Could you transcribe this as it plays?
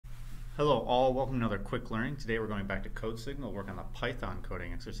Hello all, welcome to another quick learning. Today we're going back to CodeSignal, work on the Python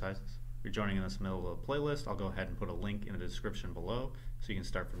coding exercises. If you're joining in this middle of the playlist, I'll go ahead and put a link in the description below so you can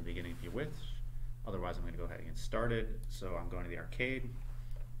start from the beginning if you wish. Otherwise I'm going to go ahead and get started. So I'm going to the arcade,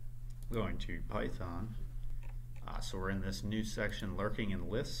 going to Python. So we're in this new section, lurking in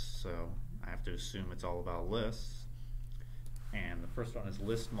lists, so I have to assume it's all about lists. And the first one is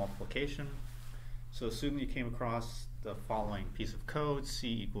list multiplication. So assume you came across the following piece of code,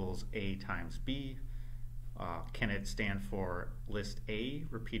 C equals A times B. Can it stand for list A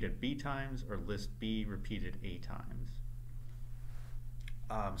repeated B times or list B repeated A times?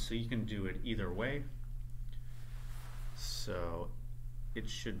 So you can do it either way. So it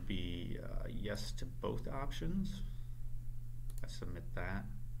should be yes to both options. I submit that.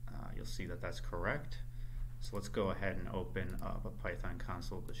 You'll see that that's correct. So let's go ahead and open up a Python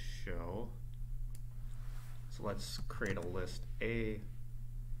console to show. So let's create a list A.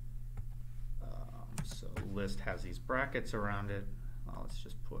 So list has these brackets around it. Let's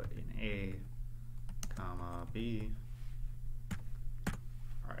just put in A, comma, B.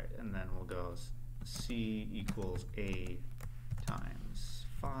 All right, and then we'll go C equals A times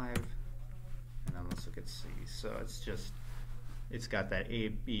 5. And then let's look at C. So it's got that A,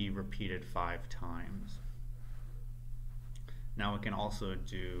 B repeated 5 times. Now we can also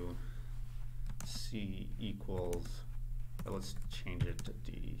do C equals, let's change it to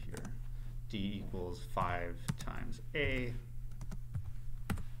D here. D equals 5 times A,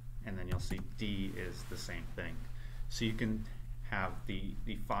 and then you'll see D is the same thing. So you can have the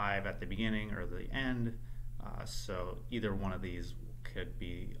 5 at the beginning or the end, so either one of these could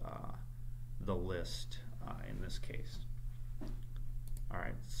be the list in this case.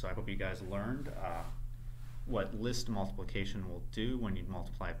 Alright, so I hope you guys learned what list multiplication will do when you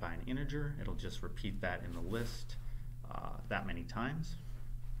multiply it by an integer. It'll just repeat that in the list that many times.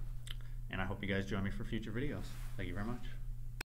 And I hope you guys join me for future videos. Thank you very much.